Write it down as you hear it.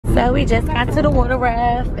So we just got to the water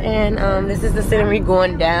raft, and this is the scenery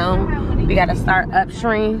going down. We gotta start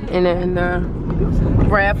upstream, and then the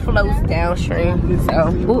raft flows downstream. So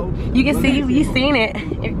ooh, you can see, you seen it.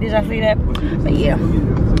 Did y'all see that? But yeah.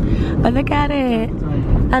 But look at it.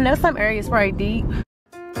 I know some areas probably deep.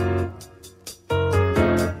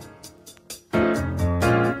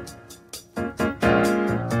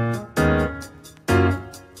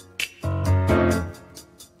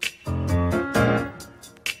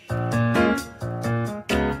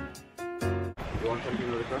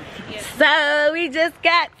 So we just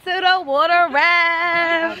got to the water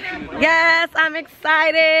raft. Yes, I'm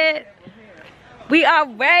excited. We are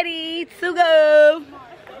ready to go.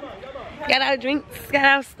 Got our drinks, got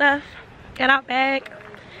our stuff, got our bag,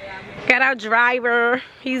 got our driver.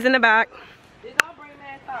 He's in the back. Did y'all bring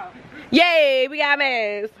masks out? Yay, we got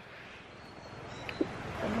masks.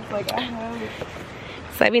 Like I have.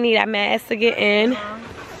 So we need our mask to get in. Do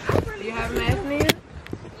you have a mask needed?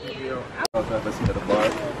 Outside, I see at the bar,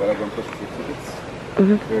 but I'm going to purchase your tickets.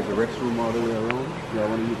 There's a restroom all the way around. Y'all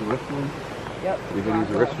want to use the restroom? Yep. You can use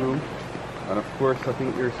the restroom. And of course, I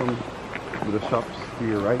think there's some of the shops to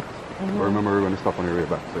your right. But remember, we're going to stop on your way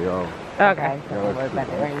back. So y'all. Okay. Y'all Right now.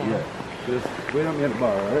 Yeah. Just wait on me at the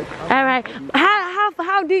bar, alright? All right.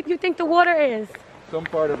 How deep you think the water is? Some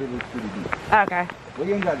part of it is pretty deep. Okay. Well,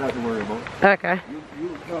 you ain't got nothing to worry about. Okay.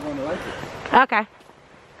 You don't want to like it. Okay.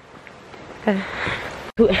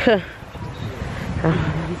 He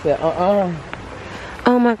said,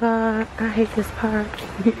 Oh my God, I hate this part.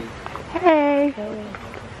 Hey.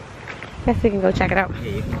 Guess we can go check it out.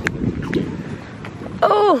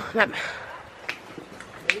 Oh,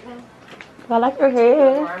 I like your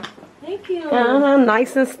hair. Thank you.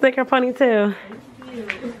 Nice and sticker funny too.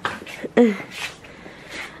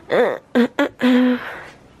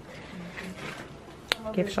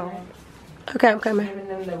 Gift shop. Okay, I'm coming. Giving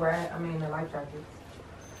them the life jackets.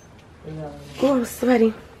 Oh, I'm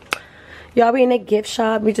sweaty. Y'all, we in a gift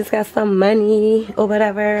shop. We just got some money or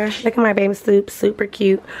whatever. Look at my baby soup, super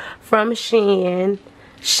cute, from Shein.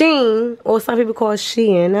 Shein, or some people call it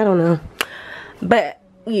Shein. I don't know, but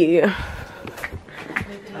yeah.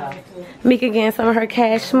 Mika getting some of her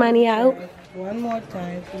cash money out. One more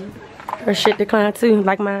time, please. Her shit declined too,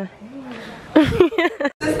 like mine.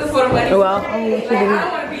 Well, I'm what you do.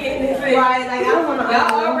 Right, like I don't want to.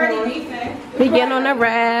 Y'all already beefing. We getting on the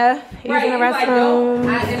raft. He's in the restroom.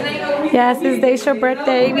 Yes, it's Daisha's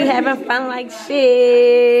birthday. We having fun like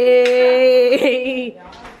shit.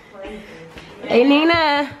 Hey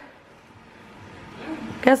Nina.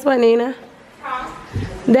 Guess what, Nina?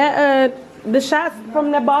 That the shots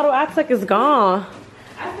from that bottle I took is gone.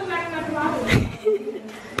 I still got another bottle.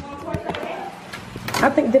 I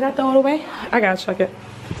think, did I throw it away? I gotta check it.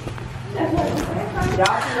 Y'all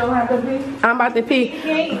don't have to pee. I'm about to pee.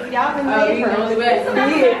 Y'all can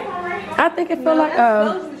I think it feel like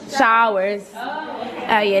showers.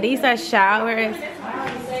 Oh yeah, these are showers.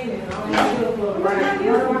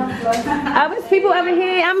 Oh, it's people over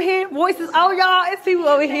here. I'm hearing voices. Oh y'all, it's people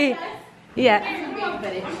over here. Yeah.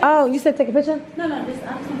 Oh, you said take a picture? No, it's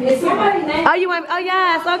somebody's name. Oh, you want? Oh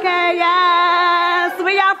yes. Okay. Yes.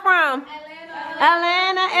 Where y'all from?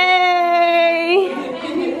 Atlanta. Hey.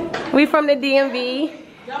 We from the DMV.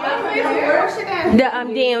 The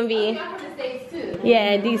DMV.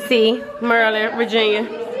 Yeah, DC, Maryland, Virginia.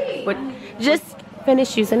 But just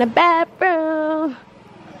finished using the bathroom.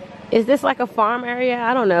 Is this like a farm area?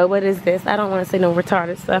 I don't know. What is this? I don't want to say no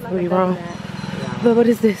retarded stuff. I'll be wrong. But what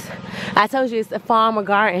is this? I told you it's a farm or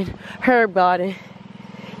garden, herb garden.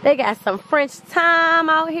 They got some French thyme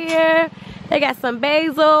out here. They got some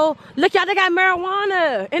basil. Look, y'all, they got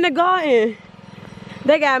marijuana in the garden.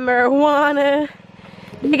 They got marijuana.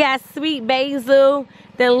 They got sweet basil.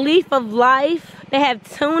 The leaf of life. They have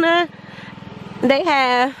tuna. They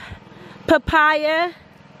have papaya.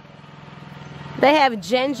 They have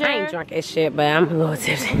ginger. I ain't drunk as shit, but I'm a little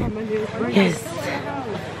tipsy. Yes.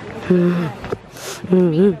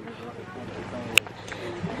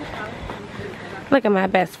 Look at my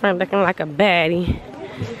best friend looking like a baddie.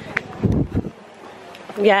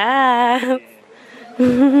 Yeah.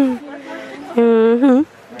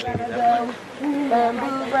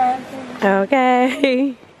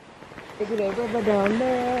 Okay.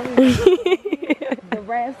 The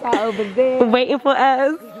rafts are over there. Waiting for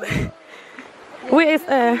us. Where is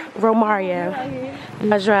Romario?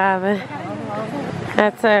 My driver. I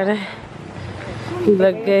told her. He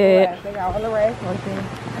look good. They got all the rafts on there.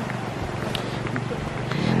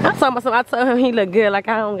 I told him he look good. Like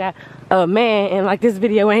I don't got a man, and like this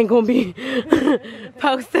video ain't gonna be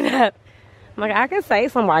posted up. I'm like, I can say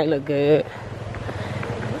somebody look good.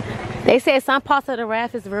 They said some parts of the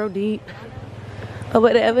raft is real deep. Or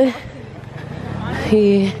whatever.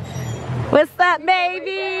 Yeah. What's up,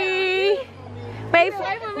 baby? Wait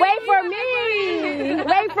for me.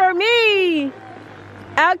 Wait for me.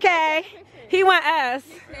 Okay. He want us.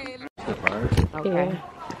 Okay. Yeah.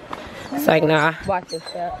 It's like, nah. Watch this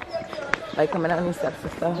step. Like coming down these steps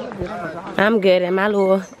and stuff. I'm good in my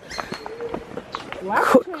little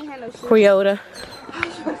Toyota.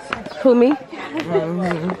 Who, me?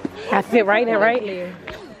 I fit right in, right?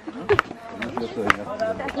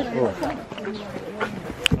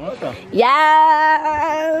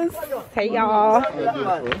 Yes! Hey, y'all.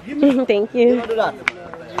 Thank you.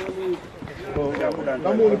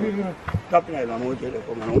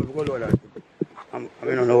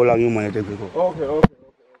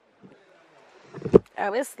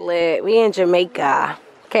 Oh, it's lit. We in Jamaica.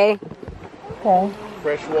 Okay? Okay.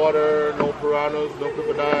 Fresh water, no piranhas, no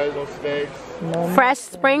crocodiles, no snakes. Fresh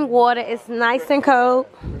spring water. It's nice and cold.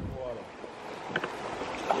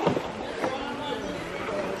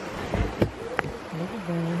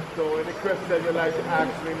 So any questions that you'd like to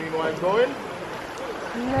ask me meanwhile I'm going?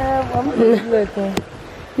 No, I'm just looking.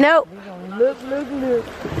 Nope. Look.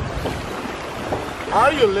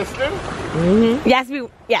 Are you listening? Yes. Oh,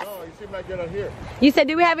 you seem like you're not here. You said,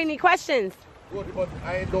 do we have any questions? Good, but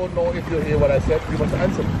I don't know if you hear what I said. You must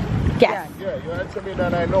answer me. Yes. Yeah, you answer me,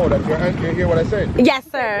 then I know that you hear what I said. Yes,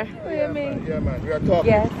 sir. Yeah, man. We are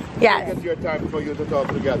talking. Yes. Yes. It's your time for you to talk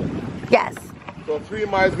together. Yes. So 3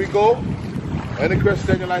 miles we go. Any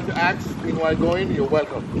question you'd like to ask meanwhile going, you're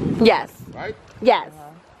welcome. Yes. Right? Yes.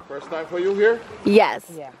 First time for you here? Yes.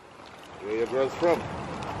 Yeah. Where your girls from?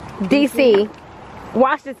 DC.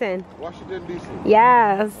 Washington. Washington, D.C.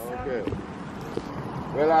 Yes. Okay.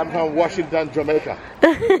 Well, I'm from Washington, Jamaica.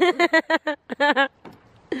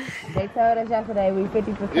 They told us yesterday we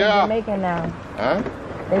 50% Jamaican now. Huh?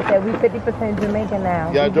 They said we 50% Jamaican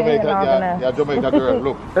now. Yeah, We been here Jamaica. long enough. Yeah, Jamaica girl.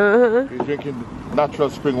 Look, he's drinking natural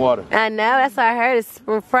spring water. I know. That's what I heard. It's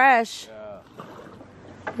fresh.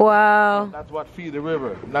 Wow. That's what feed the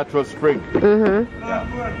river. Natural spring.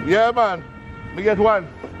 Yeah, man. Me get one.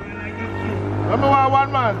 Let me want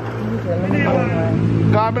one, man.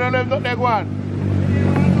 Come in and let me take one.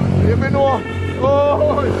 You me know.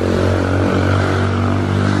 Oh.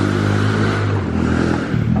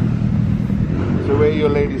 So where your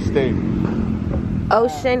ladies stay?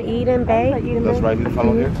 Ocean Eden Bay. That's right. You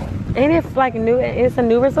follow here. Ain't it like new? It's a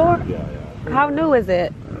new resort. Yeah. How new is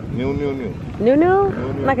it? New. New?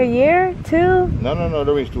 Like a year? 2? No.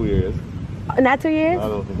 There is 2 years. Not 2 years? I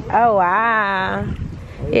don't think so. Oh wow.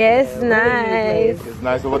 Yeah, it's nice. It's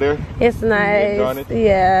nice over there. It's nice. enjoying it?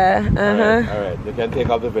 Yeah. All right. You can take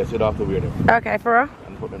off the vest. You don't have to wear them. Okay, for real?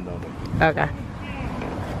 And put them down there. Okay.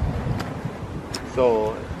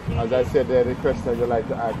 So, as I said, the question you like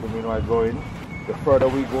to ask me meanwhile going, the further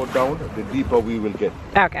we go down, the deeper we will get.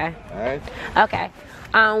 Okay. All right? Okay.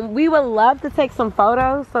 We would love to take some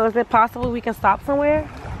photos. So is it possible we can stop somewhere?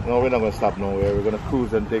 No, we're not going to stop nowhere. We're going to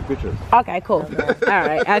cruise and take pictures. Okay, cool. All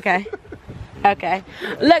right. Okay. Okay.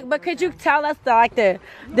 Look, but could you tell us the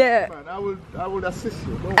Man, I will assist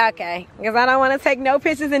you. Okay, because I don't want to take no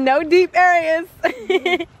pictures in no deep areas. No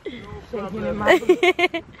problem.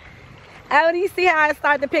 Oh, do you see how I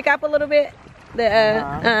start to pick up a little bit? So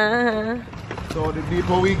the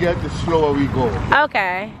deeper we get, the slower we go.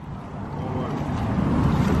 Okay.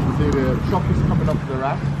 See, the truck is coming up the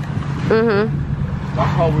raft.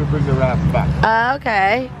 That's how we bring the raft back.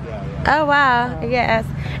 Okay. Yeah. Oh wow. Yes.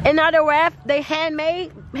 And are the raft they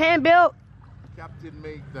handmade, hand built? Captain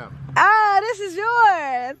made them. Oh, this is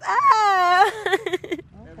yours. Oh.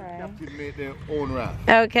 Every captain made their own raft.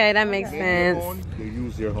 Okay, that makes They make their sense. own, they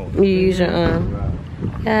use their own. You use your own. Right.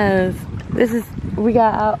 Yes. We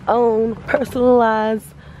got our own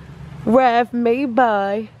personalized raft made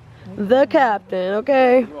by the captain,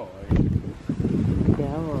 okay?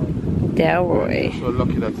 Delroy. So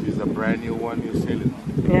lucky that it's a brand new one you're sailing.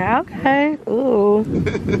 Yeah, okay. Ooh.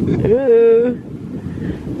 Ooh.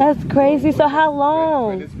 That's crazy. So how When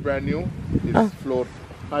long? it's brand new, it's float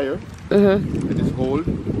higher. It is old,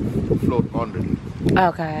 float underneath.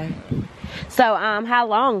 Okay. So how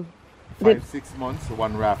long? 5-6 months,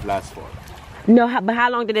 one raft lasts for. No, but how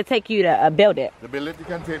long did it take you to build it? The ability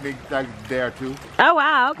can take me like a day or 2. Oh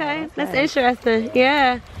wow, okay. That's interesting.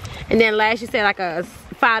 Yeah. And then last you said like a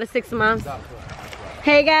 5 to 6 months.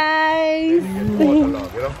 Hey guys.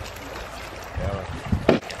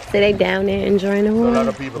 So they down there enjoying the So a water. lot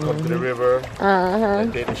of people come to the river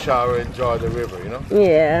and take a shower, enjoy the river, you know?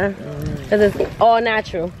 Yeah. Because it's all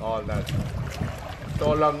natural. All that. So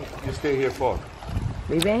how long you stay here for?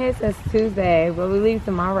 We've been here since Tuesday, but we leave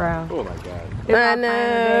tomorrow. Oh my God. It's I our final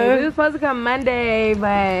day. know. We were supposed to come Monday,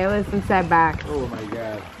 but it was some setbacks. Oh my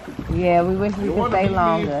God. Yeah, we wish we You could want to stay meet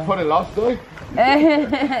longer. me for the last day?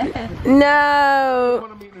 You No.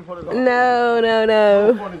 want to meet me for the last No, no,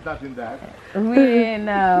 No no. fun is that in that. We didn't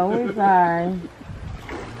know. We're sorry.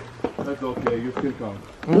 That's okay. You still come.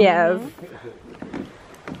 Yes.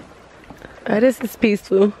 Oh, this is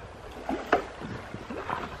peaceful.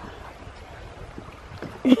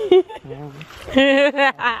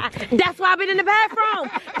 That's why I've been in the bathroom.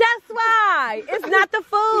 That's why. It's not the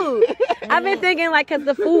food. I've been thinking like, cause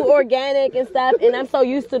the food organic and stuff, and I'm so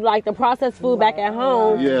used to like the processed food back at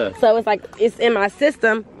home. Yeah. So it's like it's in my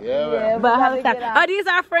system. Yeah, man. But how oh, these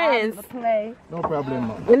are friends. Play. No problem,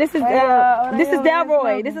 man. And this is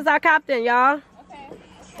Delroy. This is our captain, y'all.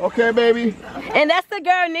 Okay, baby. And that's the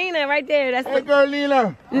girl Nina right there. That's Hey, girl,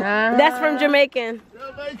 Lena. that's from Jamaican.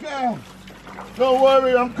 Jamaica. Don't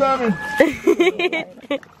worry, I'm coming.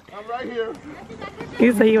 I'm right here.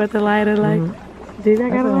 You say you want the lighter, like? Did I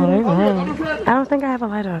got a lighter? I don't think I have a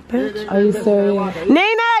lighter, bitch. Are you serious?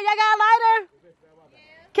 Nina, y'all got a lighter?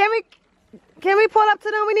 Can we pull up to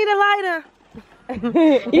them? We need a lighter.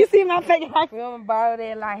 You see my face? We gonna borrow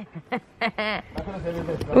their light.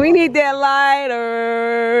 We need that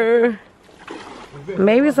lighter.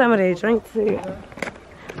 Maybe some of their drink too.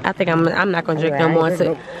 I think I'm not gonna drink no more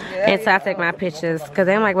until I take my pictures. Cause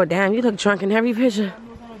I'm like, well, damn, you look drunk in every picture.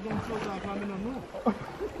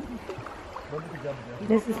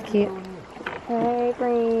 This is cute. Hey,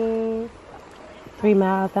 Green. 3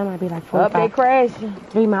 miles, that might be like 45. Up they crashing.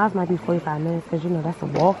 3 miles might be 45 minutes, cause you know that's a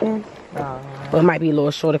walk-in. But it might be a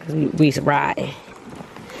little shorter cause we ride.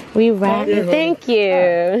 We ride. Thank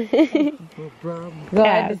you. Go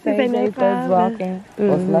ahead to say no problem. Walking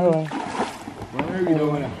or slower. What are you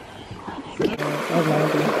doing now?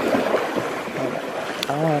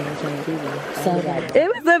 It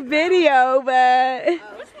was a video, but which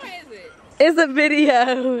one is it? It's a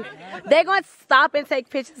video. They're gonna stop and take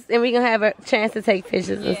pictures, and we're gonna have a chance to take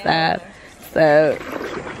pictures and stuff. So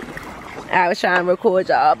I was trying to record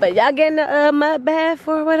y'all, but y'all getting the mud bath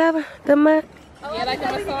or whatever, the mud. Yeah, like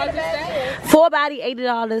a massage and 4 body,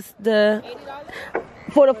 $80. The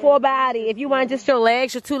for the 4 body. If you want just your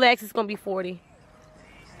legs, your 2 legs, it's gonna be 40.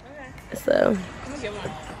 Okay. So.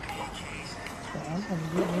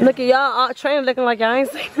 Look at y'all all trainer looking like y'all ain't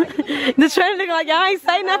say nothing. The trainer looking like y'all ain't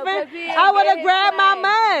say nothing. I would have grabbed my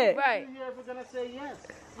mud. Right.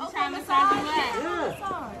 You trying to massage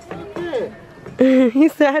your leg? He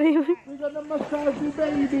said I didn't even. We're gonna massage you,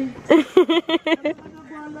 baby.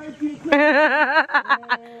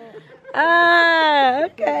 Ah,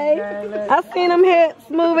 okay. I seen them hips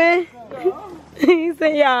moving. He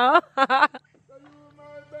said, y'all.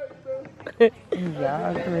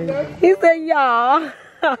 Y'all crazy. He said, y'all.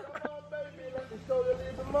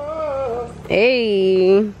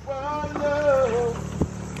 Hey.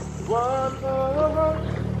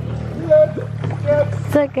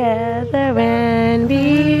 Together and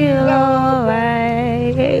be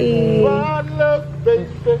alright. Hey. One love,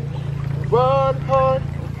 baby. One heart,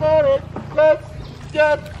 heart. Let's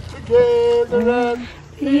get together and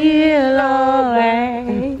Feel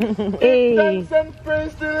alright. Hey. thanks and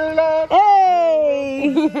praise to the Lord.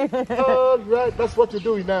 Hey. All right, that's what you're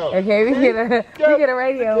doing now. Okay, we get a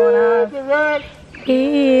radio on us.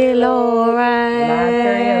 Feel alright.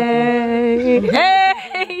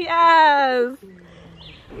 Hey, yes.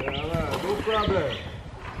 No problem.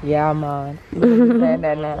 Yeah, man. You said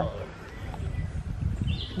that now.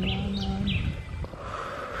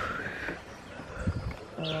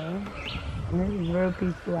 This is real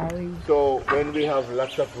peaceful out here. So when we have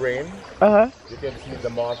lots of rain, you can see the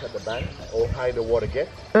mark at the bank, how high the water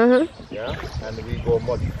gets. Yeah, and we go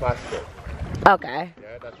much faster. Okay.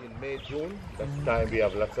 Yeah, that's in May, June. That's the time we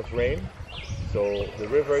have lots of rain. So the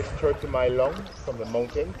river is 30 miles long from the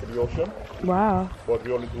mountain to the ocean, Wow. but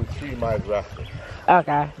we only do 3 miles rafting.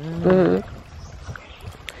 Okay.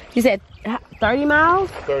 You said 30 miles?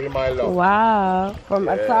 30 miles long. Wow. From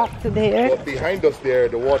Yeah. atop to there. But behind us there,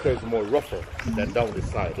 the water is more rougher than down this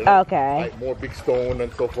side. You know? Okay. Like more big stone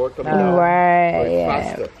and so forth coming down. Right. So it's Yeah.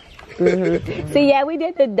 faster. See, yeah, we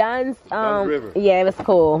did the Duns. Duns River. Yeah, it was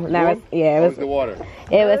cool. Now Cool? it's, yeah, How's it the was. water?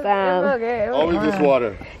 It was Okay, It was Always this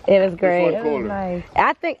water. It was great. This one colder. Nice.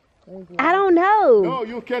 I think I don't know. No,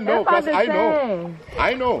 you can know, because I know.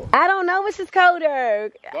 I know. I don't know which is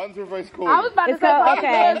colder. Duns River is colder. I was about to It's say cold,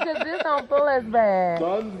 okay. because this don't feel as bad.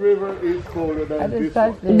 Duns River is colder I than just this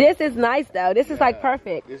touched one. it. This is nice though. This is like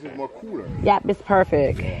perfect. This is more cooler. Yep, it's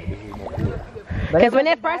perfect. This is more cooler. Because when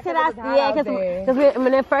it first hit us, yeah, because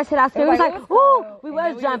when it first hit us, we was like, ooh, we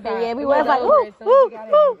was jumping, yeah, we was like, ooh, ooh,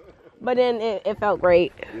 ooh. But then it felt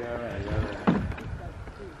great. Yeah.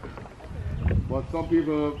 But some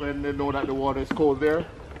people, when they know that the water is cold there,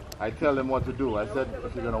 I tell them what to do. I said,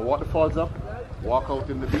 if you're going to walk the falls up, walk out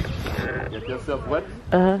in the beach, get yourself wet,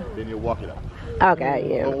 then you walk it up. Okay,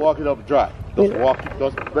 yeah. Don't walk it up dry. Just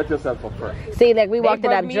wet yourself up first. See, like we walked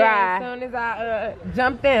it up As dry. soon as I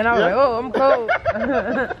jumped in, I was like, oh, I'm cold.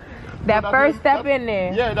 That first step in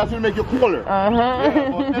there. Yeah, that's going to make you cooler. Yeah,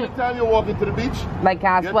 but anytime you walk into the beach, Like,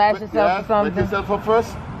 can I splash yourself or something? wet yourself up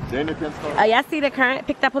first, then you can start. Y'all see the current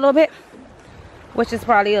picked up a little bit? Which is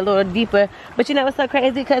probably a little deeper. But you know what's so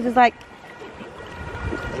crazy? Because it's like,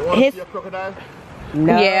 You want to see a crocodile?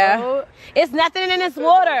 No. yeah. It's nothing in this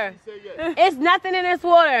water. Say yes. It's nothing in this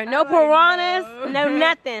water. No piranhas, no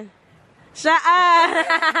nothing. Shut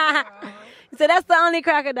up. So that's the only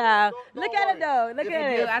crocodile. Look at it though. Look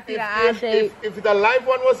at it. I see the eye shape. If the live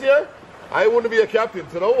one was here, I wouldn't be a captain,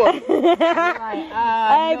 so don't worry.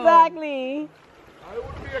 Exactly. I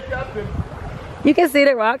wouldn't be a captain. You can see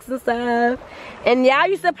the rocks and stuff. And y'all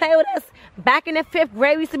used to play with us back in the 5th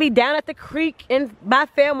grade. We used to be down at the creek in by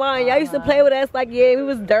Fairmont. Y'all used to play with us like, yeah, we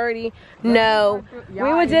was dirty. No, we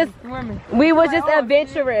were just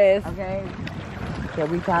adventurous. Okay. So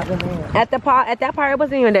we tapping in. At that part, it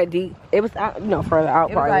wasn't even that deep. It was out, further out.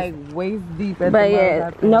 It was like waist deep at but the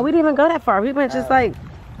yeah, no, we didn't even go that far. We went just like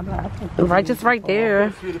right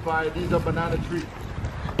there. Sweetie pie, these are banana trees.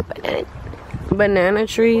 Banana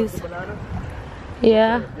trees. Banana?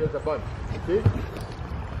 Yeah. Here's a bunch. See?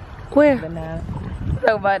 Where?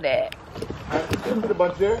 So about that. And see the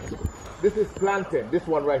bunch there? This is plantain. This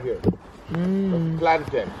one right here. That's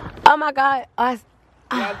plantain. Oh my God.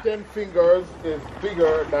 Plantain fingers is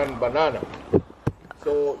bigger than banana.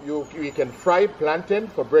 So you can fry plantain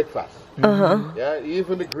for breakfast. Yeah,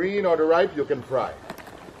 even the green or the ripe you can fry.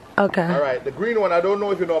 Okay. All right, the green one, I don't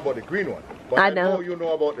know if you know about the green one, but I know you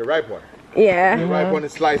know about the ripe one. Yeah. The ripe one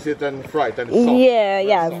is slice it and fry it and it's soft.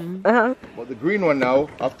 Yeah, Soft. But the green one now,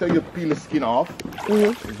 after you peel the skin off,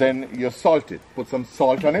 then you salt it. Put some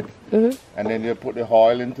salt on it, and then you put the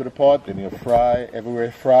oil into the pot, and you fry,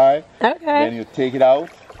 everywhere fry. Okay. Then you take it out,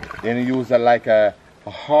 then you use like a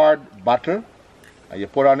hard butter, and you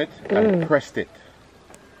put on it and press it.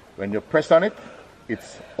 When you press on it,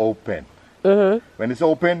 it's open. When it's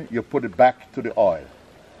open, you put it back to the oil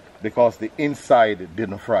because the inside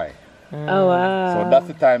didn't fry. Oh wow. So that's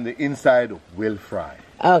the time the inside will fry.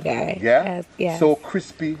 Okay. Yeah? Yes. So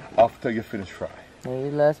crispy after you finish fry.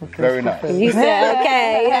 You love some Very nice. You said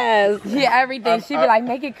okay, yes. Yeah, everything. She be like,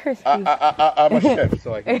 make it crispy. I'm a chef,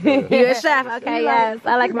 so I can do that. You're a chef, okay, yes.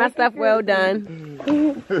 I like my stuff well done.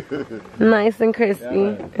 Nice and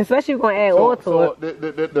crispy. Especially if you're going to add oil to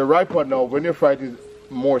it. The ripe one now, when you fry it, is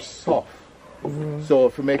more soft. So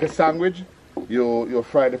if you make a sandwich, you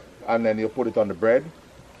fry it and then you put it on the bread.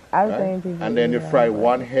 Right? And then you fry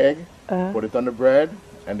one egg, put it on the bread,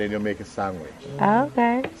 and then you make a sandwich.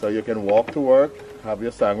 Okay. So you can walk to work, have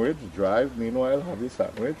your sandwich, drive, meanwhile have your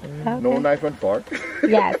sandwich. No knife and fork.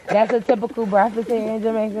 Yes. That's a typical breakfast here in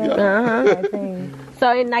Jamaica.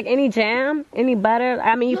 So in like any jam, any butter?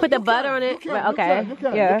 I mean, you put the butter on it. You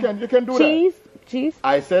can do Cheese? that. Cheese?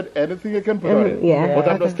 I said anything you can put on it. Yeah. But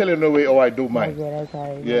I'm just telling you the way I do mine.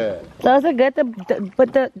 Yeah. So is it good to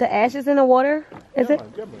put the ashes in the water? Is it?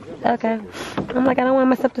 Okay. I'm like, I don't want to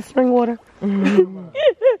mess up the spring water. Remember,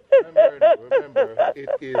 it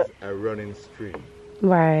is a running stream.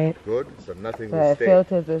 Right. Good? So nothing So will it stay.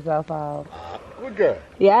 filters itself out. Good girl.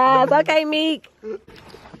 Yes. Okay, Meek.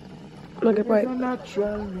 Look at Brae.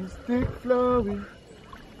 Natural mystic flowing.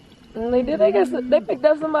 They picked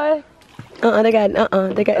up somebody. They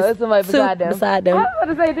got somebody two beside them. beside them. I was about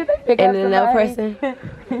to say, did they pick up And then another somebody?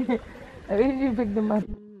 person. I think you picked them up.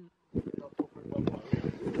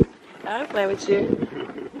 I'll play with you.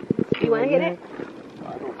 You want to hit it?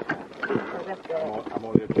 I'm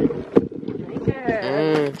only a kid.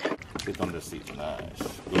 Sit on the seat.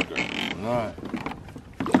 Nice. Good girl. All right.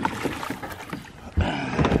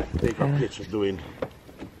 Take a picture doing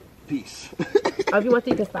peace. Oh, if you want to,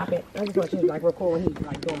 you can stop it. I just want you to like record when he's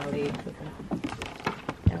like doing my legs.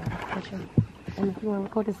 And if you want to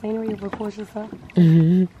record the scenery, you record yourself.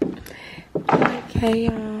 Okay,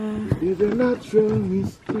 Is a natural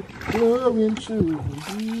mystic flowing through.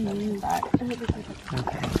 And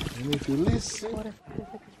if you listen.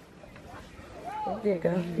 There you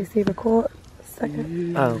go. You see record?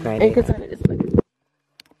 Second. Oh, okay. And you can turn it this way.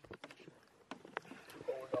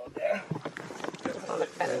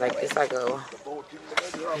 Kind of like it's like an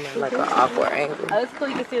awkward angle. Oh, it's cool.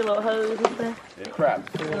 You can see a little hose and stuff. Yeah,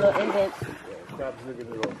 crabs. A little indents. Crabs look at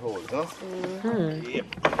the little holes, huh? Yep.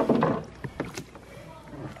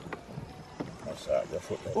 That's that. Your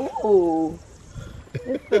foot. Ooh.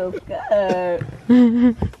 It feels good.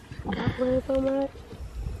 I'm playing so much.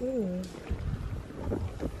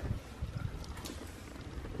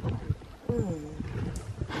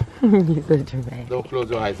 You're so dramatic. Don't close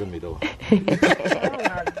your eyes on me, though. Oh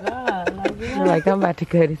my God. You're like, I'm about to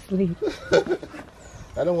go to sleep.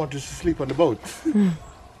 I don't want you to sleep on the boat.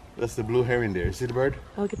 That's the blue herring there. See the bird?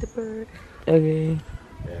 I'll get the bird. Okay.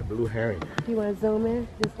 Yeah, blue herring. You want to zoom in?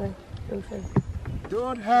 This way. This way.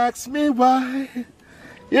 Don't ask me why.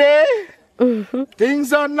 Yeah.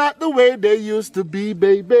 Things are not the way they used to be,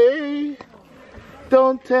 baby.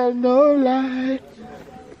 Don't tell no lie.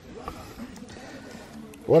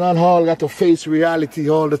 One on hall got to face reality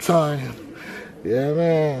all the time. Yeah,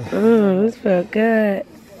 man. This feels good.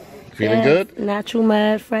 Feeling good? Natural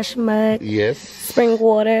mud, fresh mud, Yes. spring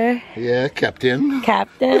water. Yeah, Captain.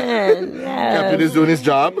 Captain. Yes. Captain is doing his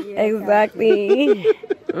job. Exactly.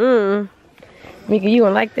 Mika, you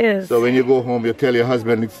gonna like this? So when you go home, you tell your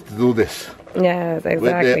husband to do this. Yes, With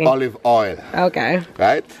exactly. the olive oil, Okay.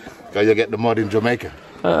 right? Because you get the mud in Jamaica.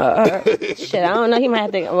 Shit, I don't know. He might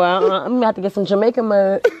have to. Well, I'm gonna have to get some Jamaican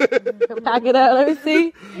mud. Pack it up. Let me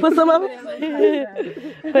see. Put some of it.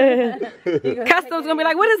 Customs gonna be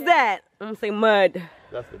like, "What is that?" I'm gonna say mud.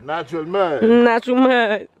 That's the natural mud. Natural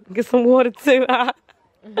mud. Get some water too. I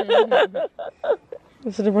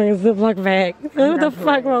should have bring a Ziploc bag. What the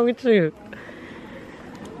fuck wrong with you?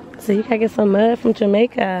 So you gotta get some mud from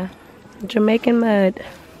Jamaica. Jamaican mud.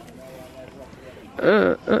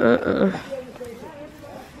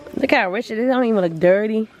 Look how rich it is. It don't even look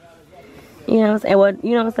dirty. You know what I'm saying? Well,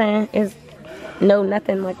 you know what I'm saying? It's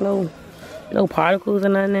nothing, like no particles or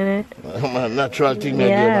nothing in it. Natural thing.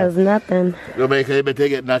 Yeah, it's nothing. Jamaica, you better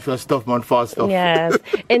get natural stuff, man, fast stuff. Yes.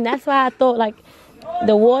 And that's why I thought, like,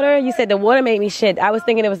 the water, you said the water made me shit. I was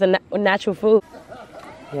thinking it was a natural food.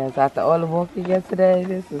 Yes, after all the walking yesterday,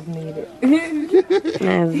 this was needed.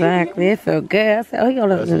 Exactly. It felt good. I said, oh, you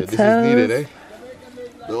look This is toes. needed, eh?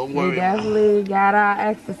 Don't We worry. definitely got our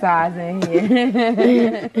exercise in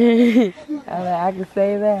here. I can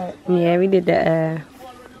say that. Yeah, we did the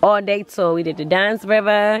all day tour. We did the Dance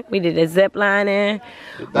River. We did the zip lining.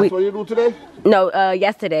 That's what you do today? No,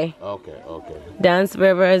 yesterday. Okay, okay. Dance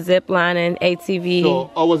River, zip lining, ATV.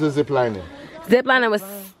 So, how was the zip lining? Zip lining was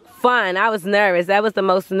fun. I was nervous. That was the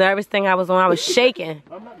most nervous thing I was on. I was shaking.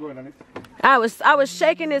 I'm not going on it. I was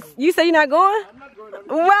shaking this. You say you're not going? I'm not going on it.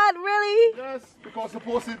 What, really? Yes, because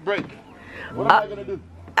suppose it break. What am I going to do?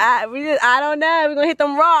 I don't know. We're gonna hit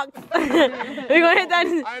them rocks. We're gonna hit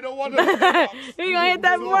that. I don't want to hit the rocks. We're gonna hit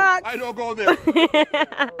that So, rock. I don't go there.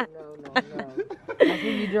 No. That's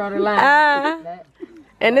where you draw the line.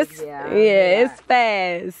 And it's it's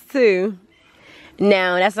fast too.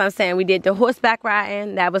 Now that's what I'm saying. We did the horseback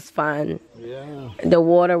riding. That was fun. Yeah. The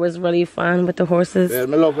water was really fun with the horses. Yeah,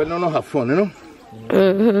 my love, I don't know have fun, you know?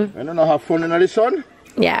 I don't know have fun in the sun.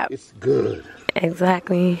 Yeah, It's good.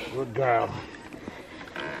 exactly. Good girl.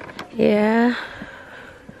 Yeah.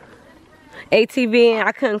 ATV,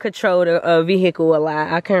 I couldn't control the vehicle a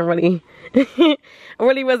lot. I couldn't really, I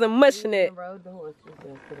really wasn't mushing it. We rode the horses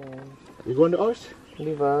yesterday. You going to horse?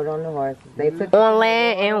 We rode on the horses. They took On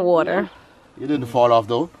land and water. You didn't fall off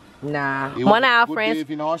though. Nah. You One was of our good friends-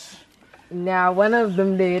 Dave in horse? Now one of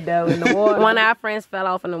them did though in the water. One of our friends fell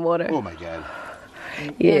off in the water. Oh my God.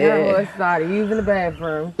 Her Yeah. horse started using the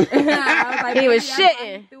bathroom. I was like, He was "Baby, I thought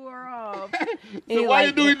shitting. you threw her off." So why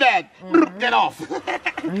you doing that? Get off.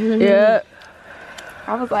 Yeah.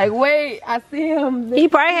 I was like, wait, I see him. He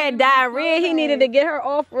probably had diarrhea. He needed to get her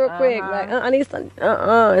off real quick. Like, I need some.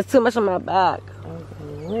 It's too much on my back.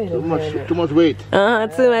 Wait a Too minute. much weight.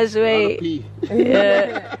 Too much weight. Pee.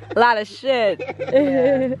 Yeah. A lot of shit.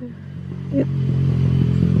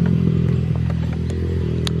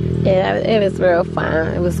 Yeah, it was real fun.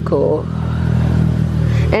 It was cool.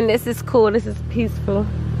 And this is cool. This is peaceful.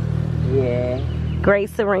 Yeah. Great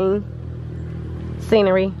serene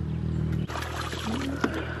scenery.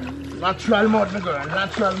 Natural mud, my girl.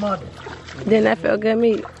 Natural mud. Didn't that feel good,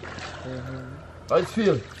 meat? How it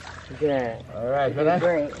feel? Good. All right.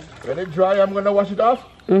 Great. When it dry, I'm gonna wash it off.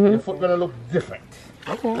 Your foot gonna look different.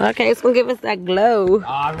 Okay, it's gonna give us that glow.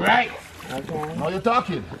 All right. Okay. Now you're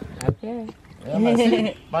talking. Okay. Yeah, man,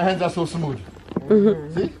 see? My hands are so smooth.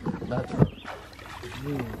 See? Natural.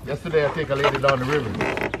 Yesterday I take a lady down the river.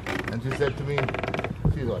 And she said to me,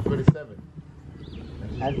 she's what, 27.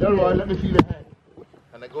 And she said, Lord, let me feel your hand.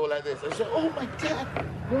 And I go like this. I said, oh my God,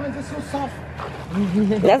 your hands are so soft.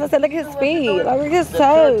 That's what I said, look at his feet. Look at his 30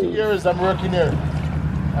 toes. years I'm working here.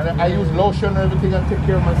 And I use lotion and everything and take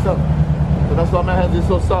care of myself. So that's why my hands are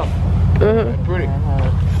so soft. And pretty.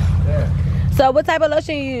 Yeah. So what type of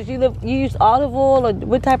lotion you use? You use olive oil or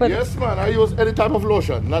what type of? Yes, man. I use any type of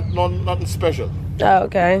lotion. Nothing special. Oh,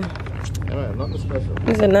 okay. Yeah, nothing special.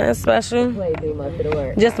 Is it nothing special?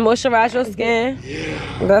 Just moisturize your skin.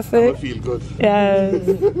 That's it. I feel good.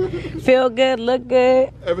 Yes. Feel good, look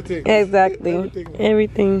good. Everything. Exactly.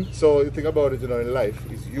 Everything. So the thing about it, in life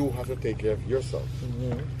is you have to take care of yourself.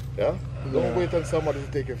 Yeah? Don't wait on somebody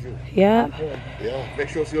to take care of you. Yeah. Yeah. Make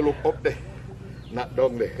sure you look up there, not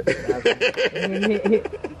down there.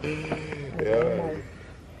 Yeah.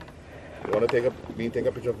 You want to take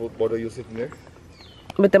a picture of both of you sitting there?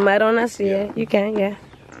 With the mud on us, yeah. You can, yeah.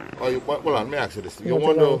 Oh, well, let me ask you this. You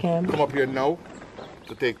want to come up here now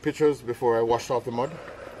to take pictures before I wash off the mud?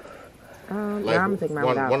 Like I'm taking my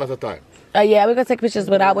one at a time. Oh yeah, we're gonna take pictures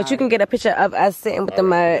without, but you can get a picture of us sitting with the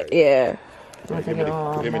mud. Yeah. Give me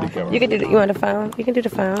the camera. You can do you want the phone? You can do the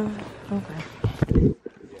phone. Okay.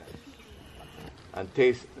 And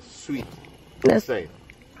taste sweet. That's Same.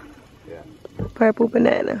 Yeah. purple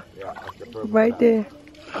banana. Yeah, that's the purple Right banana.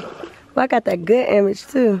 there. Well, I got that good image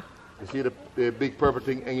too. You see the big purple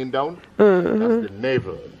thing hanging down? That's the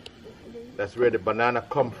navel. That's where the banana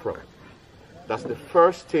come from. That's the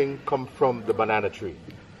first thing come from the banana tree.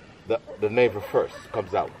 The navel first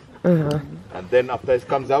comes out. And then after it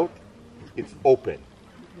comes out, it's open.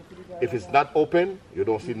 If it's not open, you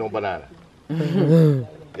don't see no banana. You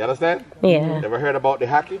understand? Yeah. Ever heard about the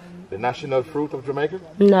ackee, the national fruit of Jamaica?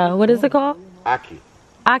 No, what is it called? Ackee.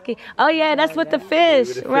 Ackee. Oh yeah, that's with the fish,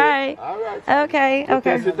 With the fish. right? All right. Okay, You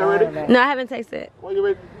okay. taste it already? No, I haven't tasted it. Well, you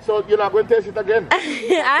wait. So you're not going to taste it again?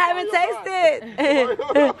 I haven't tasted.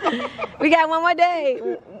 We got one more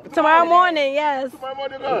day. Tomorrow morning, yes. Tomorrow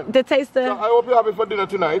morning, done. The taste So of. I hope you have it for dinner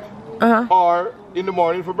tonight or in the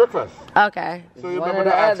morning for breakfast. Okay. So you remember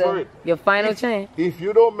to ask for it. Your final chance. If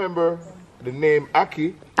you don't remember the name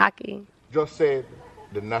ackee, Ackee. just say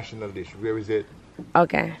the national dish. Where is it?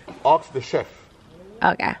 Okay. Ask the chef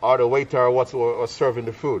Okay. or the waiter or what's was serving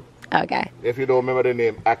the food. Okay. If you don't remember the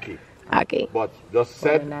name ackee. Ackee. But just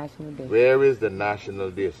said, national dish. where is the national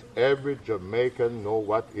dish? Every Jamaican know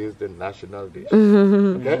what is the national dish.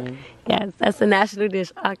 Okay? Yes, that's the national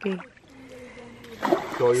dish, Ackee.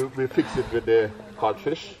 So we fix it with the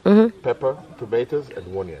codfish, pepper, tomatoes,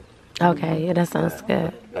 and onion. Okay, yeah, that sounds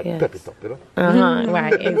good. Like Yes. pepper top, you know?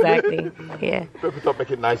 Right, exactly. Yeah. Pepper top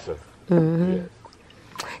make it nicer. Yes.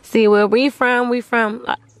 See, where we from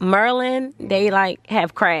Merlin, they like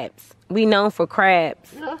have crabs. We known for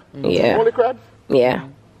crabs. Yeah. Yeah. Only crabs? Yeah.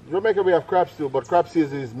 Jamaica we have crabs too, but crab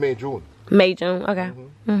season is May, June. May, June, okay.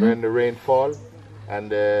 When the rain fall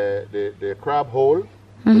and the crab hole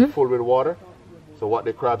is full with water. So what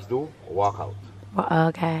the crabs do, walk out. Well,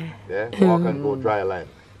 okay. Yeah, walk and go dry land.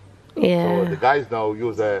 So Yeah. the guys now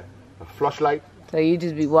use a flashlight. So you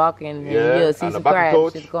just be walking and Yeah, you'll see and some a bucket crabs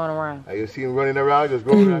torch. just going around. And you see him running around, just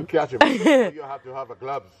go around and catch him. You have to have a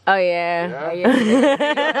gloves. Oh, yeah.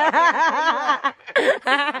 Yeah?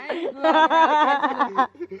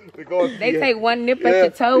 Because They take one nip at your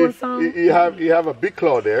toe or if something. You have a big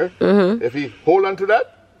claw there. If he hold on to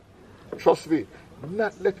that, trust me,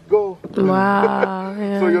 not let go. Wow.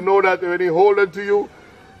 Yeah. So you know that when he hold on to you,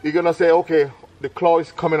 you're gonna say, okay, the claw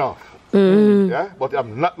is coming off. Yeah, but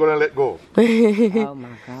I'm not gonna let go. Oh my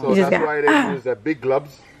God. So just that's got- why they use the big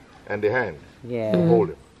gloves and the hand to Yeah. hold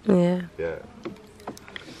him. Yeah. Yeah.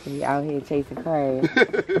 You out here chasing crabs.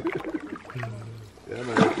 Yeah,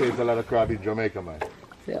 man, they chase a lot of crab in Jamaica, man.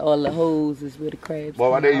 So all the holes is where the crabs.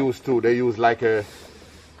 But what come they out. use too, they use like a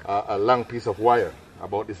long piece of wire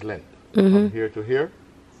about this length, from here to here,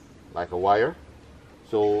 like a wire.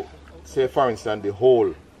 So, say for instance, the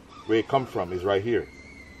hole where it come from is right here.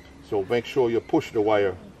 So make sure you push the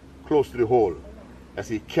wire close to the hole, as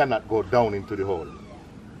he cannot go down into the hole.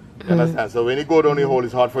 You understand? So when he go down the hole,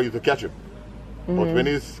 it's hard for you to catch him. But when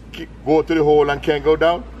he's go to the hole and can't go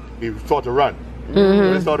down, he start to run.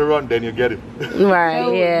 When he start to run, then you get him. Right,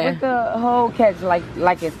 So yeah. with the whole catch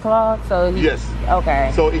like his claw, so he, Yes.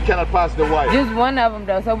 Okay. So he cannot pass the wire. Just one of them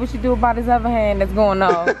though. So what you do about his other hand that's going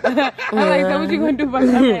on? I'm like, so what you gonna do about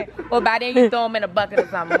that hand? Well, by then you throw him in a bucket or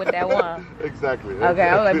something with that one. Exactly. Okay,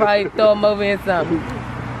 I was like, probably throw him over in something.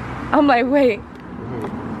 I'm like, wait.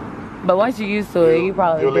 But once you used to it, you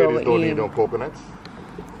probably Your do ladies don't it need no coconuts.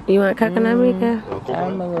 You want coconut, Mika? No I'm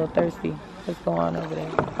coconut. a little thirsty. What's going on over there?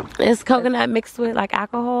 It's coconut mixed with like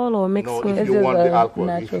alcohol or mixed No, with. if you just want a the alcohol,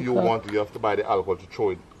 if natural you Coke. want it, you have to buy the alcohol to throw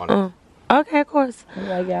it on it. Okay, of course.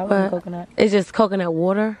 Like, yeah, I But want coconut. it's just coconut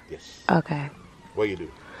water. Yes. Okay. What you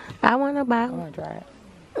do? I want to buy I one. want to try it.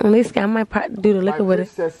 At least I might do the liquor My with it.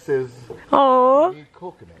 princess says Oh. need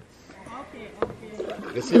coconuts.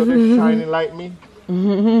 You see how they're shining like me?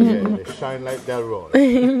 Yeah, they shine like Delroy.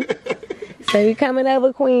 So you coming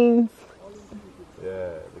over, Queens? Yeah,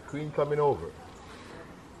 the queen coming over.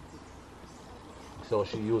 So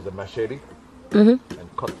she used a machete and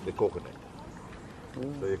cut the coconut.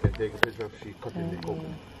 So you can take a picture of she cutting the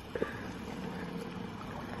coconut.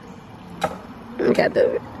 Okay, do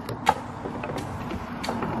it.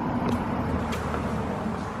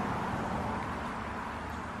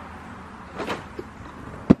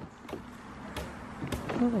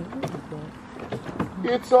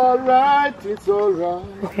 It's alright, it's alright,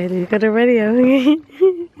 Okay, do you go to radio?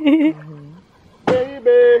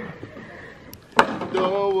 baby.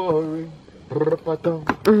 Don't worry.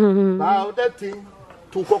 About that thing.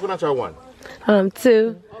 2 coconuts or 1?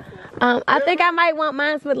 2. I think I might want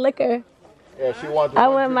mine with liquor. Yeah, she wants I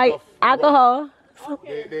want my alcohol.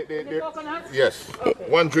 Yes,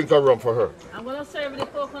 1 drink of rum for her. I'm gonna serve the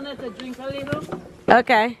coconut to drink a little,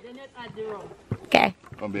 Okay. then you add the rum. Okay.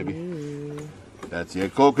 Come, baby. That's your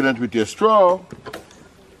coconut with your straw.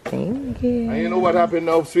 Thank you. And you know what happened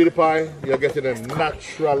now, sweetie pie? You're getting a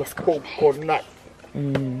natural coconut.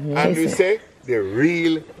 And we say the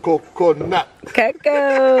real coconut.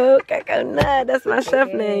 Coconut. That's my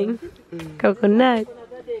chef name. Coconut.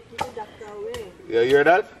 You hear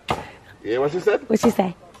that? You hear what she said? What she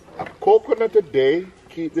say? A coconut a day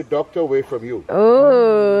keep the doctor away from you.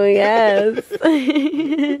 Oh, yes.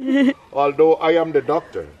 Although I am the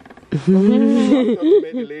doctor. Doctor to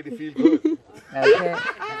make the lady feel good. Okay.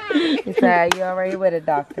 He said, you already with a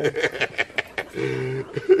doctor.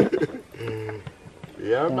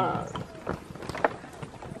 Yeah, man.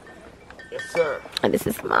 Yes, sir. And this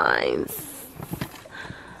is mine.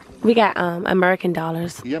 We got American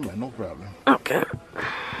dollars. Yeah, man, no problem. Okay.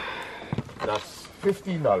 That's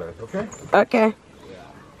 $15, okay? Okay.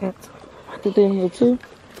 Did they hit you?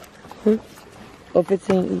 Or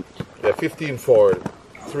 15 each? Yeah, 15 for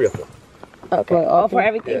 3 of them. Okay. All for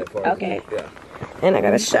everything. Yeah, for Okay. Yeah. And I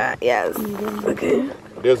got a shot. Yes. Okay.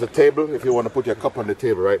 There's a table if you want to put your cup on the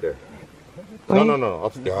table right there. No, no,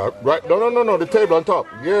 no. Right. No. The table on top.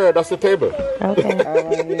 Yeah, that's the table. Okay.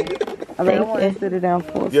 I want to sit it down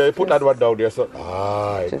for Yeah, you put that one down there. So,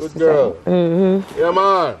 aye, Just good a girl. Mm-hmm. Yeah,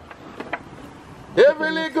 man.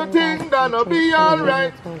 Every little thing gonna be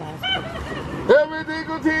alright. Every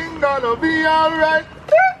little thing gonna be alright.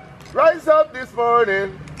 Rise up this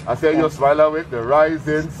morning. I say you smile with the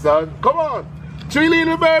rising sun. Come on. 3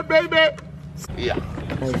 little bird, baby. Yeah.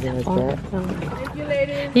 Thank you,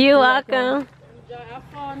 ladies. You welcome. Enjoy, have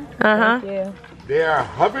fun. Uh-huh. Yeah. They are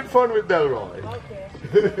having fun with Delroy. Okay.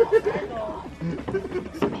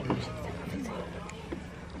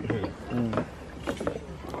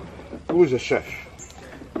 Who is the chef?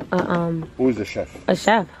 Who is the chef? A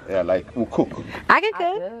chef. Yeah, like who cook? I can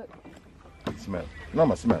cook. Smell. No,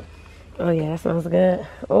 my smell. Oh, yeah, that smells good.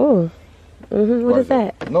 Oh. Mm-hmm. What is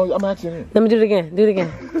that? No, I'm asking you. Let me do it again. Do it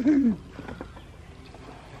again.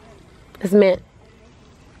 It's mint.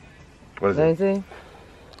 What is Let me it? see.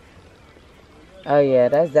 Oh, yeah,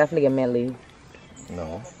 that's definitely a mint leaf.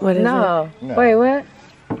 No, What is No. No. Wait, what?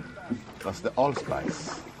 that's the allspice.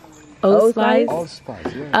 it? Old Spice?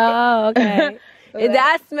 Allspice, yeah. Oh, okay.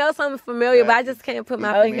 I smell something familiar, but I just can't put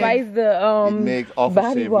my Oh, finger. spice the It make body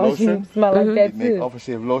aftershave wash lotion. smell like that It make too.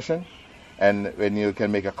 aftershave lotion, and when you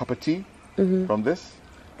can make a cup of tea from this,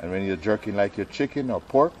 and when you're jerking like your chicken or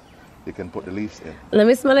pork, you can put the leaves in. Let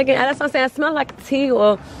me smell again. That's what I'm saying. It smells like tea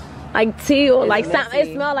or like something.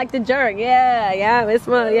 It smells like the jerk. Yeah. It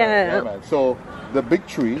smells, yeah. Man. So the big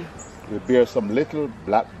tree will bear some little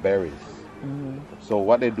blackberries. So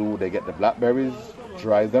what they do, they get the blackberries,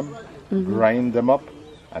 dry them, grind them up,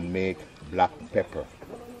 and make black pepper.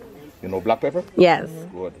 You know black pepper? Yes.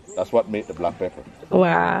 Good. That's what made the black pepper.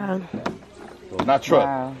 Wow. So natural.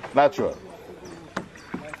 Wow. Natural.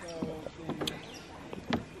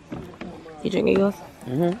 You drinking yours?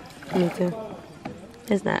 Me too.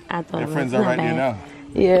 It's not. I thought Your it was. friends It's are not right there bad. now.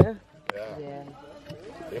 Yeah.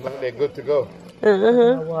 They're good to go.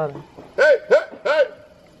 Water. Hey!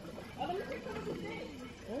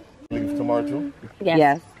 Leave tomorrow too?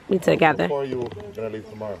 Yes. We together. Or you gonna leave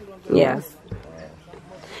tomorrow? Yes.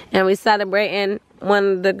 And we celebrating one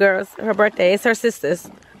of the girls, her birthday. It's her sister's.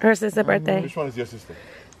 Her sister's birthday. Which one is your sister?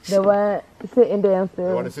 The one sitting The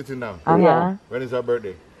downstairs. one that's sitting down. Uh-huh. When is her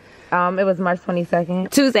birthday? It was March 22nd.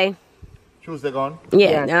 Tuesday. Tuesday gone?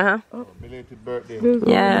 Yeah, Belated birthday.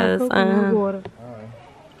 Yes, Water.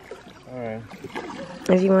 Alright.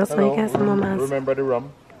 If you want some, you Hello. can have some more mine. Remember the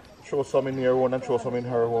rum? Show some in your one and show some in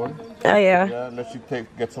her one. Oh, yeah. Yeah, let you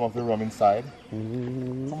get some of the rum inside.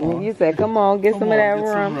 You said, come on, get some of that get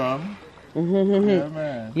rum. some rum. Yeah,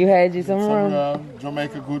 man. You had you some Some rum. rum.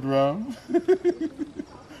 Jamaica good rum.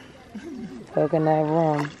 Coconut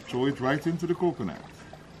rum. Throw it right into the coconut.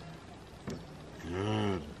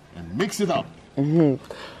 Good. And mix it up.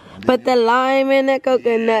 Put the lime in the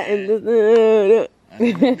coconut and put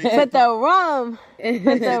the rum.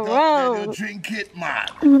 Put the rum. Drink it, man.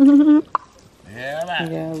 Yeah,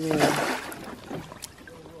 man. Yeah, yeah.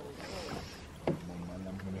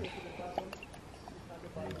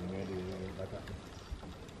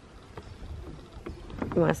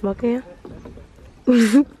 You want to smoke in?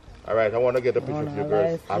 All right, I want to get a picture of you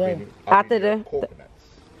girls having After your the- coconuts.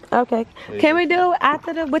 Okay. Can we do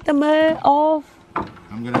after with the mud off?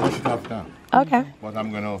 I'm going to wash it off now. Okay. But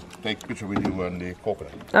I'm going to take a picture with you on the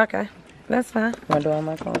coconut. Okay. That's fine. I'm doing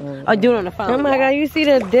my phone. Oh, do it on the phone. Oh my God, you see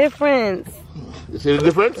the difference? You see the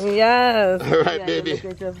difference? Yes. All right, baby.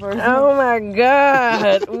 Oh my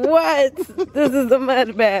God. What? This is the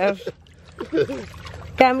mud bath.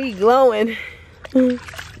 Got me glowing.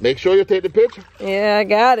 Make sure you take the picture. Yeah, I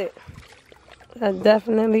got it. I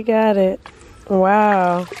definitely got it.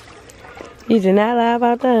 Wow. You did not lie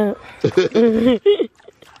about that.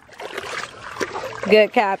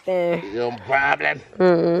 Good captain. No problem.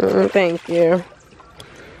 Thank you.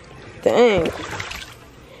 Dang.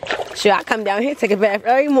 Sure, I come down here take a bath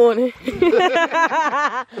every morning.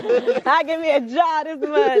 I give me a jar this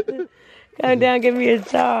month. Come down, give me a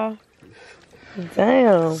jar.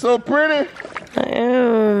 Damn. So pretty. I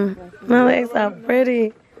am. My legs are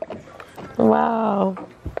pretty. Wow.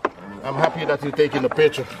 I'm happy that you're taking the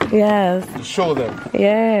picture Yes. to show them.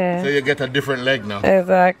 Yeah. So you get a different leg now.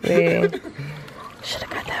 Exactly. Should have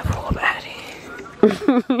got that full body.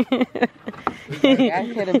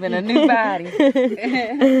 That could have been a new body.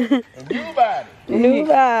 A new body. New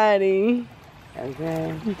body.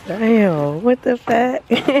 Okay. Damn. What the fuck?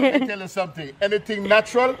 Let me tell you something. Anything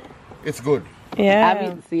natural, it's good. Yeah. I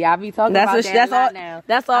be talking That's about what that that's a lot all. now.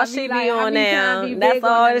 That's all I she like, be on I be now. trying to be That's big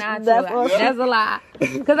all. on the That's natural. all. That's a lot.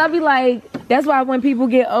 Cause I be like, that's why when people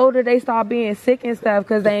get older, they start being sick and stuff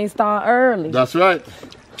because they ain't start early. That's right.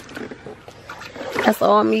 That's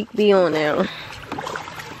all Meek be on now.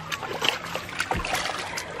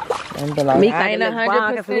 And be like, Meek I ain't got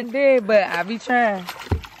the look 100% there, but I be trying.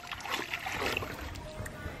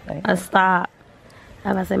 I stop.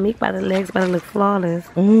 I said Meek by the legs about to look flawless.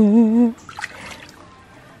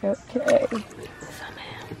 Okay.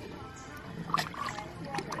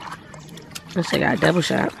 I should got a double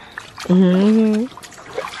shot.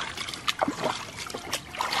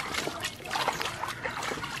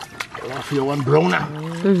 I feel one browner.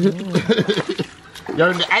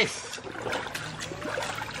 You're in the ice.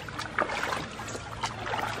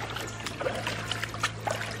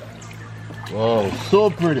 Wow, so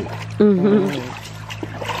pretty. Gonna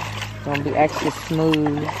be extra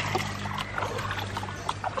smooth.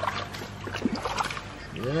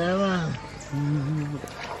 Yeah, man.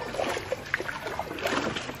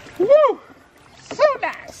 Woo! So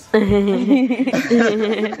nice.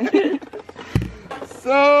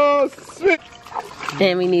 So sweet.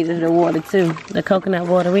 And we needed the water too. The coconut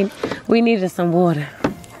water. We needed some water.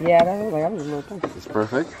 Yeah, that was like, I was a little thirsty. It's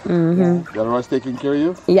perfect. Mm-hmm. Got everyone taking care of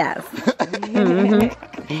you? Yes.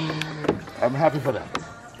 I'm happy for that.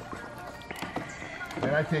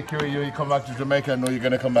 When I take care of you, you come back to Jamaica, I know you're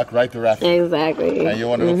going to come back right to rafting. Exactly. And you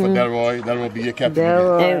want to look for Delroy, that will be your captain again.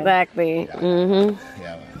 Delroy. Exactly. Yeah,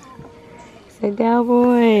 man. Say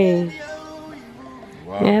Delroy.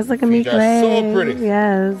 Wow. Yes, look at me Feet are so pretty.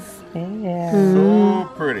 Yes. Yeah. So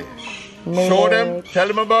pretty. Show them, tell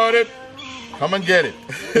them about it. Come and get it.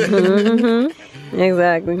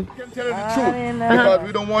 Exactly. You can tell them the truth. Because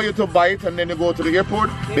we don't want you to buy it and then you go to the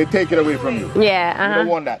airport, they take it away from you. Yeah. We don't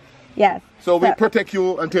want that. Yes. So we protect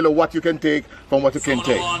you and tell you what you can take from what you can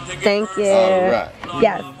take. Thank you. All right.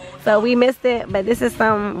 Yes. So we missed it, but this is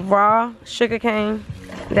some raw sugar cane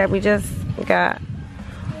that we just got.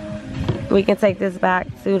 We can take this back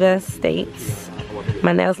to the States.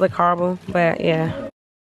 My nails look horrible, but yeah.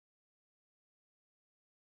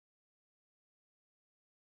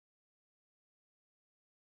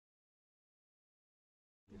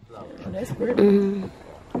 That's pretty.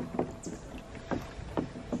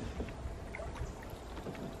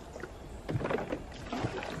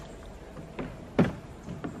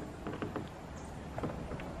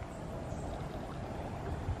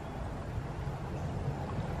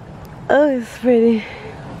 Oh, it's pretty.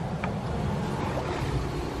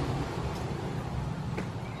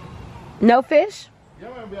 No fish? Yeah,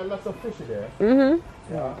 man, there are lots of fish there.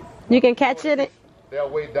 Mm-hmm. Yeah. You can catch it? They are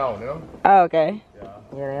way down, you know? Oh, okay. Yeah.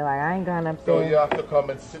 Yeah, they're like, I ain't going up So there. you have to come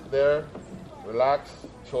and sit there, relax,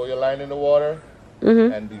 throw your line in the water,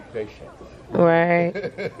 Mm-hmm. and be patient. Right.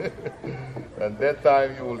 And that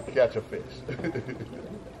time you will catch a fish.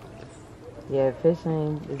 Yeah,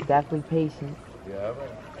 fishing is definitely patient. Yeah,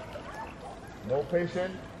 man. No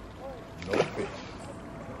patience, no fish.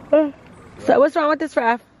 So what's wrong with this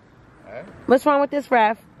raft? Eh? What's wrong with this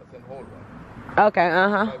raft? That's an hold one. Okay,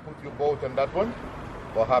 uh-huh. I put your boat on that one.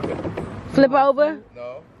 What happened? Flip over?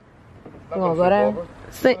 No. Not You wanna go flip down? over.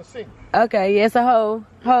 It's Sink. gonna sink. Okay, yeah, it's a hose.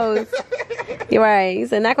 You're right. You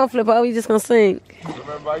said not gonna flip over, you just gonna sink.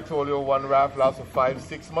 Remember I told you one raft lasts for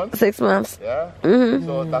 5-6 months? 6 months. Yeah? Mm-hmm.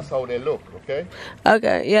 So that's how they look, okay?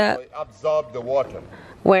 Okay, yeah. So it absorbs the water.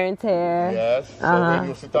 Wear and tear. Yes. So Uh-huh. when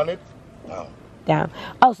you sit on it, down. Down.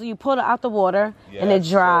 Oh, so you pull it out the water and it Yes.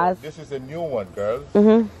 dries. So this is a new one, girls.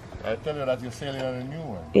 Mm-hmm. I tell you that you're sailing on a new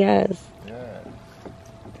one. Yes. Yeah.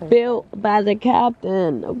 Built by the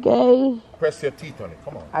captain, okay? Press your teeth on it.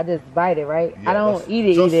 Come on. I just bite it, right? Yeah, I don't just-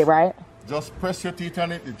 eat just- it, right? Just press your teeth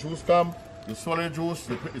on it. The juice come. You swallow the juice.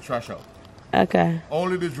 You put the trash out. Okay.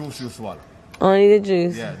 Only the juice you swallow. Only the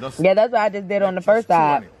juice. Yeah. Just, Yeah, that's what I just did on the just first chew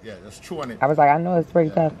on side. it. Yeah. Just chew on it. I was like, I know it's pretty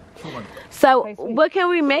Yeah, tough. chew on it. So, Tastes sweet. what can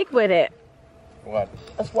we make with it? What?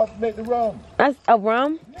 That's what make the rum. That's a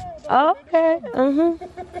rum? Oh, okay. Mm-hmm.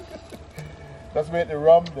 That's make the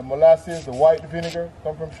rum, the molasses, the white vinegar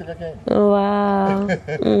come from sugar cane. Wow.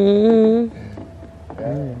 Mm-hmm.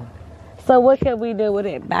 Yeah. So, what can we do with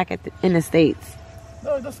it back in the States?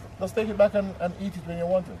 No, just take it back and eat it when you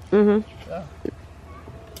want it. Mm-hmm. Yeah.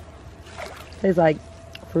 Tastes like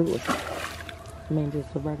fruit. I mean,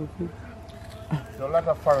 just a regular fruit. So a lot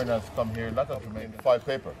of foreigners come here, a lot of them in file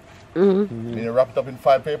paper. Mm-hmm. Then they wrap it up in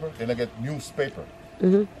file paper, then they get newspaper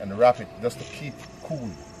and wrap it just to keep cool.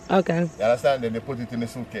 Okay. You understand? Then they put it in the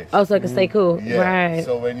suitcase. Oh, so it can stay cool. Yeah. Right.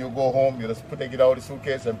 So when you go home, you just take it out of the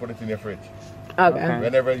suitcase and put it in your fridge. Okay.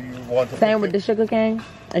 Whenever you want to. Same fix with it. the sugar cane.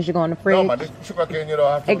 As you go in the No, fridge, man, the sugar cane you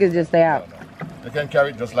don't have to. it could just stay out. No, no. You can carry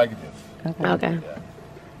it just like it is. Okay. Yeah.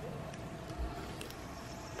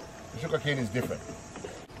 The sugar cane is different.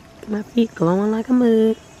 My feet glowing like a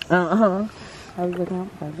mug. Uh-huh. I was looking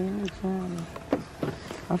up, like, damn, it's shining.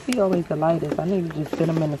 My feet always the lightest. I need to just sit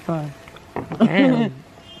them in the sun. Damn.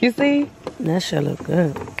 You see? That shit look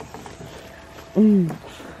good.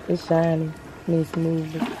 It's shiny. It's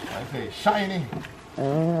smooth. I say shiny.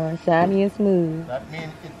 Shiny and smooth. That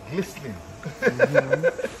means it's glistening.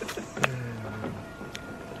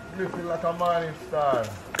 Glistening like a morning star.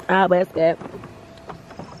 Oh, that's good.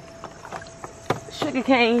 Sugar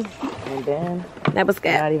cane. And then, That was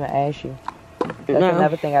good. not even ashy. That's No.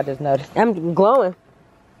 another thing I just noticed. I'm glowing.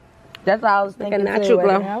 That's all I was Like a thinking. natural too.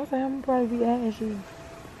 glow. I was like, I'm probably be ashy.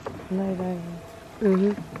 No,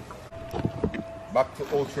 Mm-hmm. Back to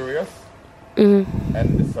Ulterior Mm-hmm.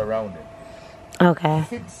 and the surrounding. Okay.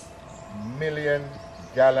 6 million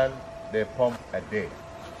gallon they pump a day,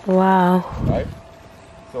 Wow. right?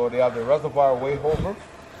 So they have the reservoir way over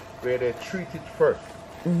where they treat it first.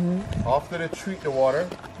 After they treat the water,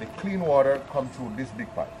 the clean water comes through this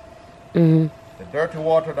big pipe. Mm-hmm. The dirty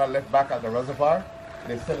water that left back at the reservoir,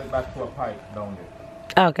 they send it back to a pipe down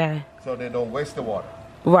there. Okay. So they don't waste the water.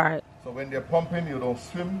 Right. So when they're pumping, you don't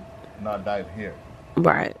swim, not dive here.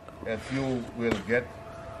 Right. Else you will get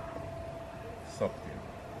sucked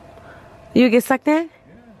in. You get sucked in?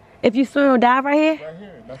 If you swim or dive right here? Right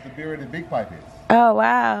here, that's the where the big pipe is. Oh,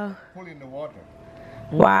 wow. Pulling the water.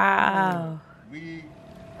 Wow. We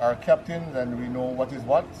are captains and we know what is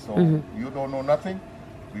what, so you don't know nothing,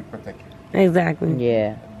 we protect you. Exactly.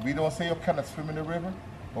 Yeah. We don't say you cannot swim in the river,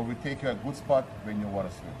 but we take you a good spot when you want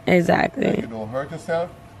to swim. Exactly. And you don't hurt yourself,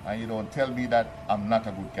 and you don't tell me that I'm not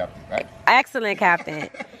a good captain, right? Excellent, Captain.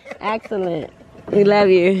 Excellent. We love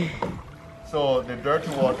you. So the dirty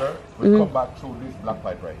water will come back through this black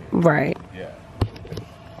pipe right here. Right. Yeah,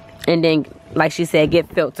 And then, like she said, get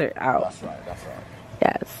filtered out. that's right, that's right.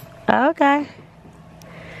 Yes. Okay.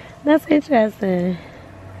 That's interesting.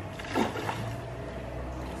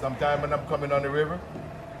 Sometime when I'm coming on the river,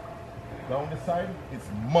 down the side, it's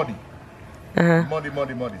muddy. Uh-huh. Muddy,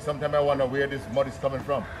 muddy, muddy. Sometimes I wonder where this mud is coming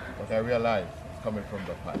from, but I realize it's coming from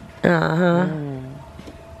the pipe. Uh-huh.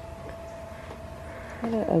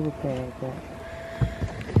 What that other pair like that?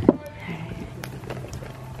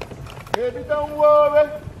 Baby, don't worry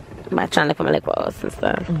I'm not trying to look for my lip gloss and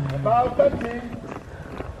stuff. about that thing,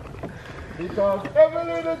 because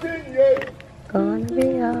every little thing, yeah, Gonna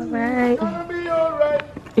be alright. gonna be alright.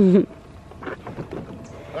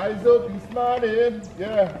 Rise up this morning.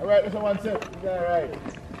 Yeah, alright, that's what one said. Yeah, right.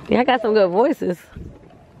 Yeah, I got some good voices.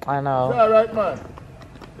 I know. All right, man.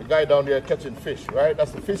 The guy down there catching fish, right?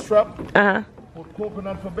 That's the fish trap. Uh-huh. Put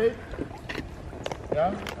coconut for bait. Yeah,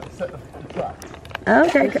 and set the trap.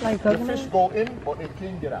 Okay. It's like The coconut. fish go in, but they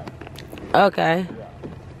can't get out. Okay.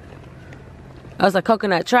 Oh, it's a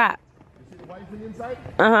coconut trap. You see the white thing inside?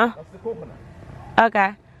 Uh-huh. That's the coconut.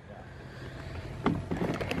 Okay.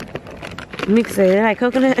 Mix it like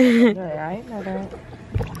coconut. Yeah, I ain't know that.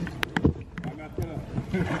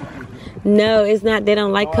 No, it's not. They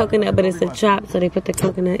don't like coconut, but it's a chop, so they put the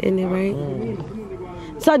coconut in there, right?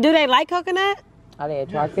 So do they like coconut? Are they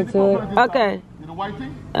attracted to it? Okay. See the white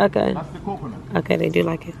thing? Okay. That's the coconut. Okay, they do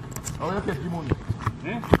like it. Oh, you catch the money.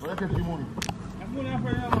 Oh, you catch the money.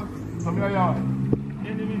 Come here, y'all.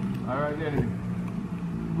 All right, the enemy.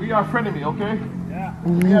 We are frenemy, okay? Yeah.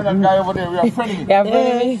 Me and that guy over there, we are frenemy. Yeah,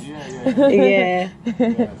 really? Yeah.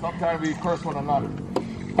 Yeah. Sometimes we curse one another.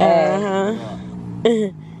 Uh-huh.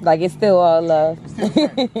 Like it's still all love. Still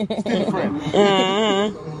friend. Still friend. Uh-huh.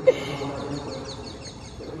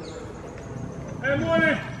 Hey,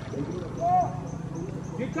 morning.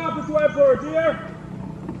 Get copy to airport, here.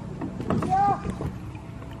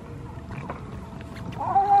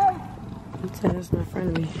 That's my friend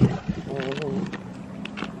of me.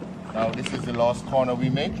 Now this is the last corner we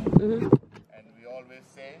make. And we always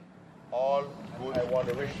say, all good. I want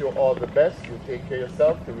to wish you all the best. You take care of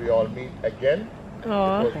yourself till we all meet again. It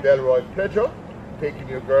was Delroy's pleasure taking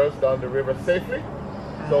you girls down the river safely.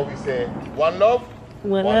 So we say, one love,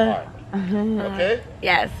 one heart. Okay?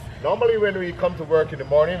 Yes. Normally when we come to work in the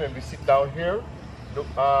morning and we sit down here,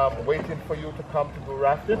 waiting for you to come to do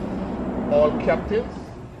rafting, all captains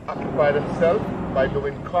occupy themselves by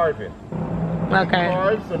doing carving. Okay.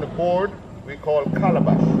 Cards on the board we call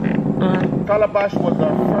calabash. Calabash was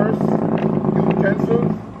our first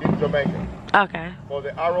utensils in Jamaica Okay. for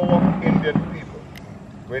the Arawak Indian people,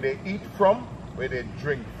 where they eat from, where they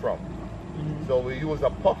drink from. So we use a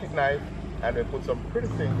pocket knife and we put some pretty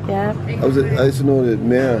things. Yeah. I used to know the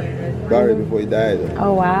mayor, Brae, before he died.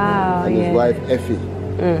 Oh, wow. And his wife, Effie.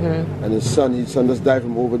 And his son just died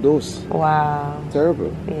from overdose. Wow.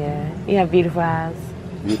 Terrible. Yeah. You have beautiful eyes.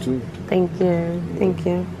 You too. Thank you. Thank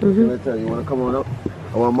you. Can I tell you, want to come on up?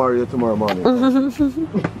 I want to marry you tomorrow morning.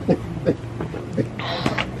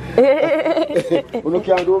 We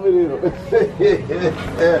can't do it, you know.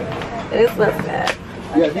 It's not bad.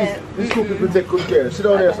 Yeah, these two people take good care. Sit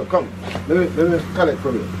down there, so come. Let me collect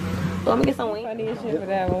from you. Let me get some wings. Funny as shit for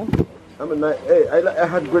that one. I'm a nice. Hey, I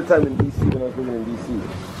had a great time in DC when I was living in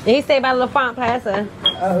DC. He stayed by the LaFont Plaza.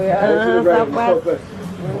 Oh yeah. Southwest.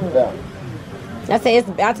 Yeah. I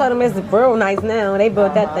told him it's real nice now. They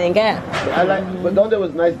built that thing up. But down there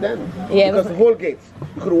was nice then. Yeah, because the whole gates.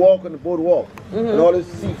 You could walk on the boardwalk. And all these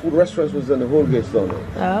seafood restaurants was on the whole gates down there.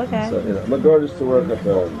 Oh, okay. So, you know, my girl used to work at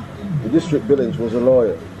the district building. She was a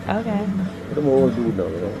lawyer. Okay. But I'm an old dude now,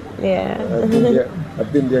 you know. Yeah.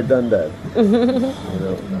 I've been there, done that. You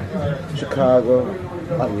know, Chicago,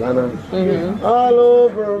 Atlanta, all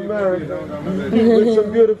over America with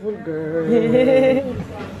some beautiful girls.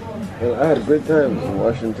 Well, I had a great time in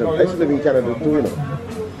Washington. I used to live in Canada too, you know.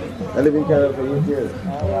 I lived in Canada for 8 years.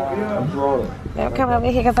 I'm Toronto. I'm coming over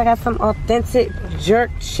here because I got some authentic jerk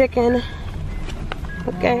chicken.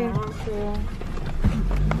 Okay.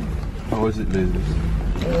 How is it, ladies?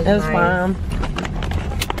 It's fine.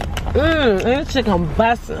 This chicken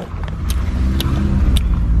busting.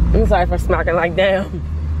 I'm sorry for smacking like that.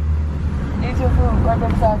 Eat your food. Grab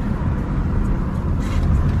that side.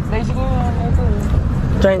 They should go on there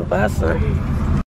too. Drink busting.